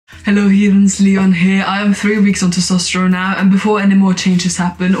Hello heathens, Leon here. I am 3 weeks on testosterone now, and before any more changes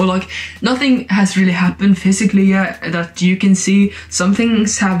happen, or like nothing has really happened physically yet that you can see. Some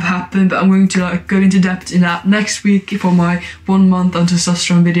things have happened, but I'm going to like go into depth in that next week for my 1 month on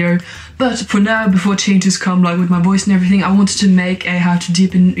testosterone video. But for now, before changes come, like with my voice and everything, I wanted to make a how to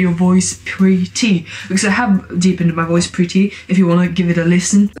deepen your voice pre-T, because I have deepened my voice pre-T if you want to give it a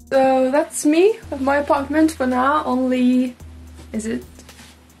listen. So that's me at my apartment for now. Only, is it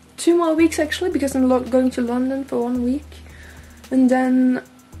 2 more weeks actually, because I'm going to London for 1 week, and then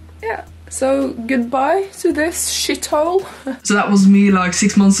yeah, so goodbye to this shithole. So that was me like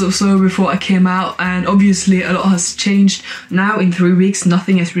 6 months or so before I came out, and obviously a lot has changed. Now in 3 weeks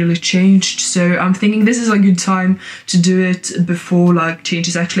nothing has really changed, so I'm thinking this is a good time to do it before like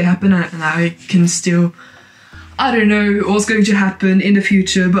changes actually happen, and I can still, I don't know what's going to happen in the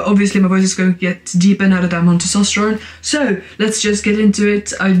future, but obviously my voice is going to get deeper now that I'm on testosterone. So let's just get into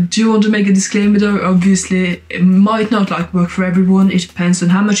it. I do want to make a disclaimer though. Obviously it might not like work for everyone. It depends on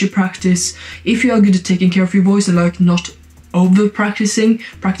how much you practice. If you are good at taking care of your voice and like not over practicing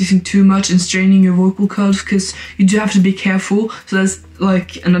too much and straining your vocal cords, because you do have to be careful. So that's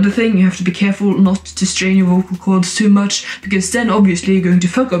like another thing, you have to be careful not to strain your vocal cords too much, because then obviously you're going to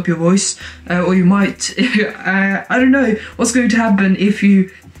fuck up your voice, or you might I don't know what's going to happen if you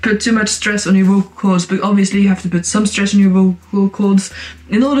put too much stress on your vocal cords, but obviously you have to put some stress on your vocal cords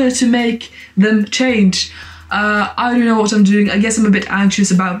in order to make them change. I don't know what I'm doing. I guess I'm a bit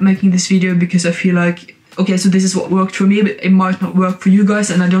anxious about making this video because I feel like, okay, so this is what worked for me, but it might not work for you guys,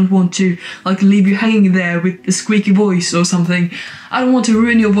 and I don't want to like leave you hanging there with a squeaky voice or something. I don't want to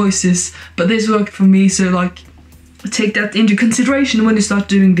ruin your voices, but this worked for me, so like take that into consideration when you start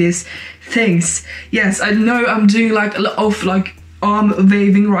doing these things. Yes, I know I'm doing like a lot of like arm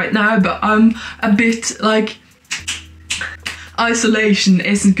waving right now, but I'm a bit like, isolation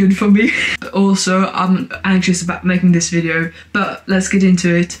isn't good for me. Also, I'm anxious about making this video, but let's get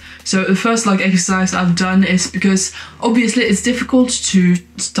into it. So the first like exercise I've done is, because obviously it's difficult to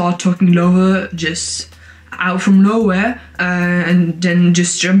start talking lower just out from nowhere, and then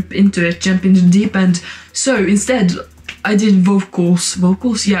just jump into the deep end. So instead I did vocals,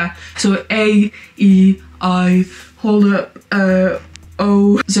 yeah. So A, E, I, hold up,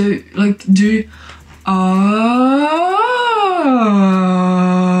 O. So like do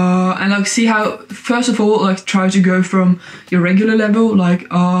and like see how, first of all, like try to go from your regular level, like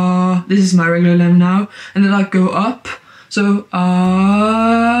this is my regular level now, and then like go up, so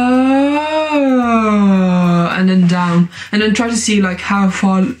and then down, and then try to see like how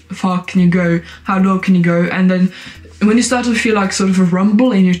far can you go, how low can you go, and then when you start to feel like sort of a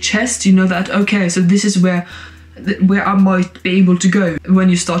rumble in your chest, you know that okay, so this is where I might be able to go when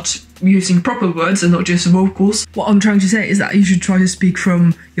you start using proper words and not just vocals. What I'm trying to say is that you should try to speak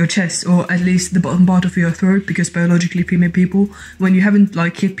from your chest, or at least the bottom part of your throat, because biologically female people, when you haven't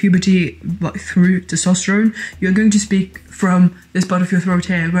like hit puberty like through testosterone, you're going to speak from this part of your throat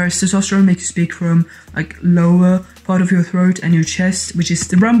here, whereas testosterone makes you speak from like lower part of your throat and your chest, which is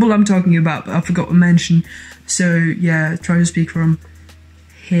the rumble I'm talking about, but I forgot to mention. So yeah, try to speak from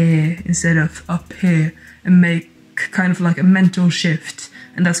here instead of up here, and make kind of like a mental shift,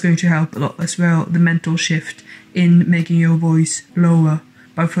 and that's going to help a lot as well, the mental shift in making your voice lower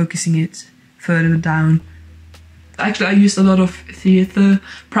by focusing it further down. Actually, I used a lot of theatre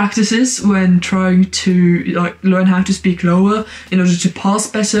practices when trying to like learn how to speak lower in order to pass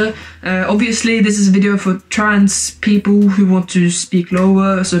better. Obviously this is a video for trans people who want to speak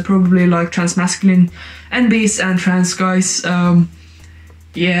lower, so probably like Transmasculine, Enbies and trans guys.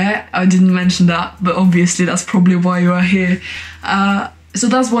 Yeah, I didn't mention that, but obviously that's probably why you are here. So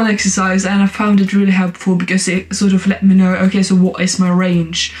that's one exercise, and I found it really helpful because it sort of let me know, okay, so what is my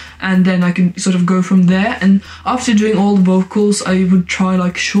range? And then I can sort of go from there. And after doing all the vocals, I would try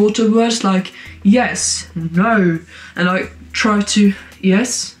like shorter words like yes, no, and like try to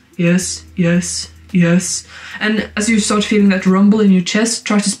yes, yes, yes, yes. And as you start feeling that rumble in your chest,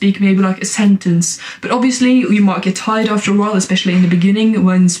 try to speak maybe like a sentence. But obviously you might get tired after a while, especially in the beginning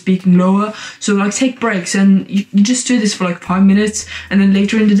when speaking lower. So like take breaks, and you just do this for like 5 minutes, and then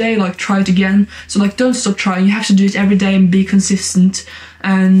later in the day like try it again. So like don't stop trying, you have to do it every day and be consistent.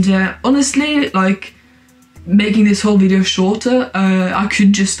 And honestly, like making this whole video shorter, I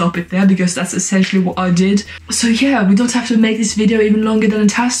could just stop it there because that's essentially what I did. So yeah, we don't have to make this video even longer than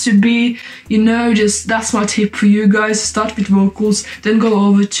it has to be, you know, just that's my tip for you guys. Start with vocals, then go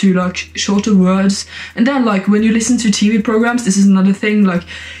over to like shorter words, and then like when you listen to TV programs, this is another thing, like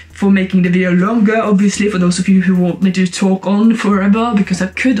for making the video longer, obviously, for those of you who want me to talk on forever, because I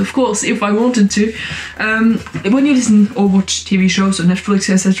could, of course, if I wanted to. When you listen or watch TV shows on Netflix,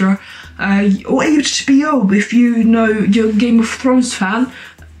 etc., or HBO, if you know you're a Game of Thrones fan,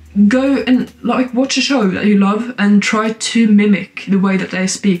 go and like watch a show that you love and try to mimic the way that they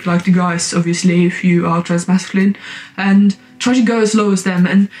speak, like the guys, obviously, if you are transmasculine, and try to go as low as them.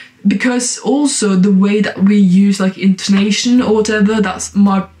 And because also the way that we use like intonation or whatever, that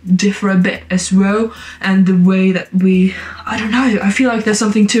might differ a bit as well, and the way that we, I don't know, I feel like there's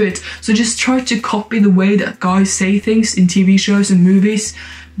something to it. So just try to copy the way that guys say things in TV shows and movies,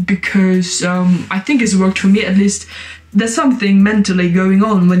 because I think it's worked for me at least. There's something mentally going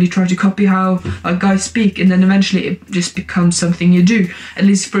on when you try to copy how guys speak, and then eventually it just becomes something you do. At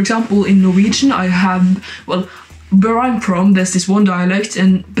least, for example, in Norwegian, I have, well, where I'm from, there's this one dialect,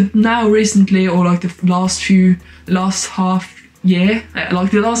 but now recently, or like the last half year,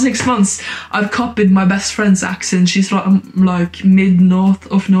 like the last 6 months, I've copied my best friend's accent. She's from like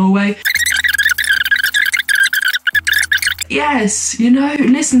mid-north of Norway. Yes, you know,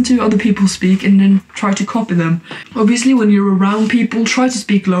 listen to other people speak and then try to copy them. Obviously, when you're around people, try to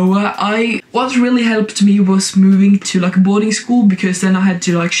speak lower. What really helped me was moving to like a boarding school, because then I had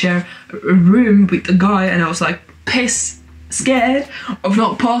to like share a room with a guy, and I was like scared of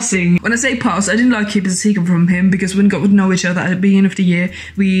not passing. When I say pass, I didn't like keep it a secret from him, because when we got to know each other at the beginning of the year,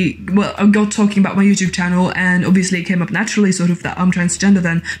 I got talking about my YouTube channel, and obviously it came up naturally sort of that I'm transgender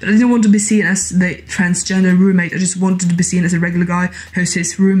then, but I didn't want to be seen as the transgender roommate. I just wanted to be seen as a regular guy who's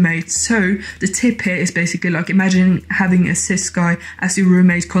his roommate. So the tip here is basically like, imagine having a cis guy as your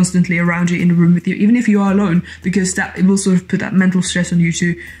roommate constantly around you in the room with you, even if you are alone, because that it will sort of put that mental stress on you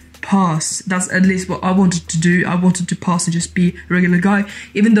to pass. That's at least what I wanted to do. I wanted to pass and just be a regular guy,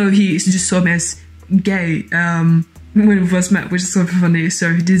 even though he just saw me as gay when we first met, which is sort of funny.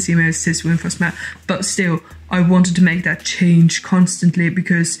 So he did see me as cis when we first met, but still I wanted to make that change constantly,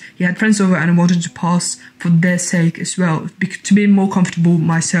 because he had friends over and I wanted to pass for their sake as well, to be more comfortable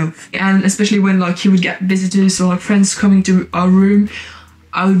myself. And especially when like he would get visitors or like friends coming to our room,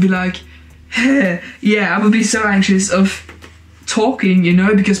 I would be like, hey, yeah, I would be so anxious of talking, you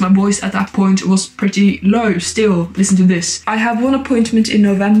know, because my voice at that point was pretty low still. Listen to this. I have one appointment in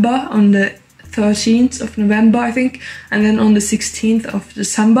November, on the 13th of November, I think, and then on the 16th of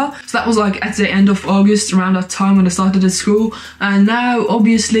December. So that was like at the end of August, around that time when I started at school. And now,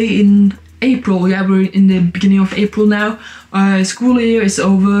 obviously, in April, yeah, we're in the beginning of April now. School year is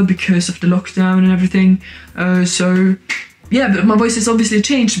over because of the lockdown and everything. So yeah, but my voice has obviously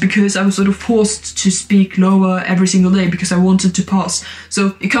changed because I was sort of forced to speak lower every single day because I wanted to pass.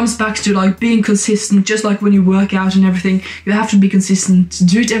 So it comes back to like being consistent, just like when you work out and everything, you have to be consistent,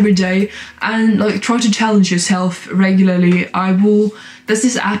 do it every day, and like try to challenge yourself regularly. There's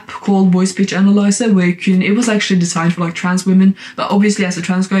this app called Voice Pitch Analyzer where you can, it was actually designed for like trans women, but obviously as a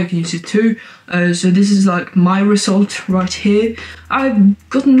trans guy you can use it too. So this is like my result right here. I've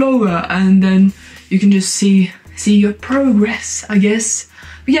gotten lower, and then you can just see your progress, I guess.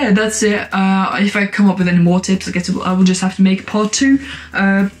 But yeah, that's it. If I come up with any more tips, I guess I will just have to make part 2.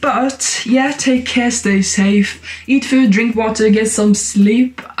 But yeah, take care, stay safe, eat food, drink water, get some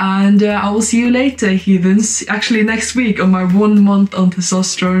sleep, and I will see you later, heathens. Actually, next week on my 1 month on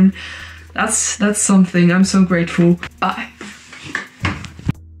testosterone. That's something. I'm so grateful. Bye.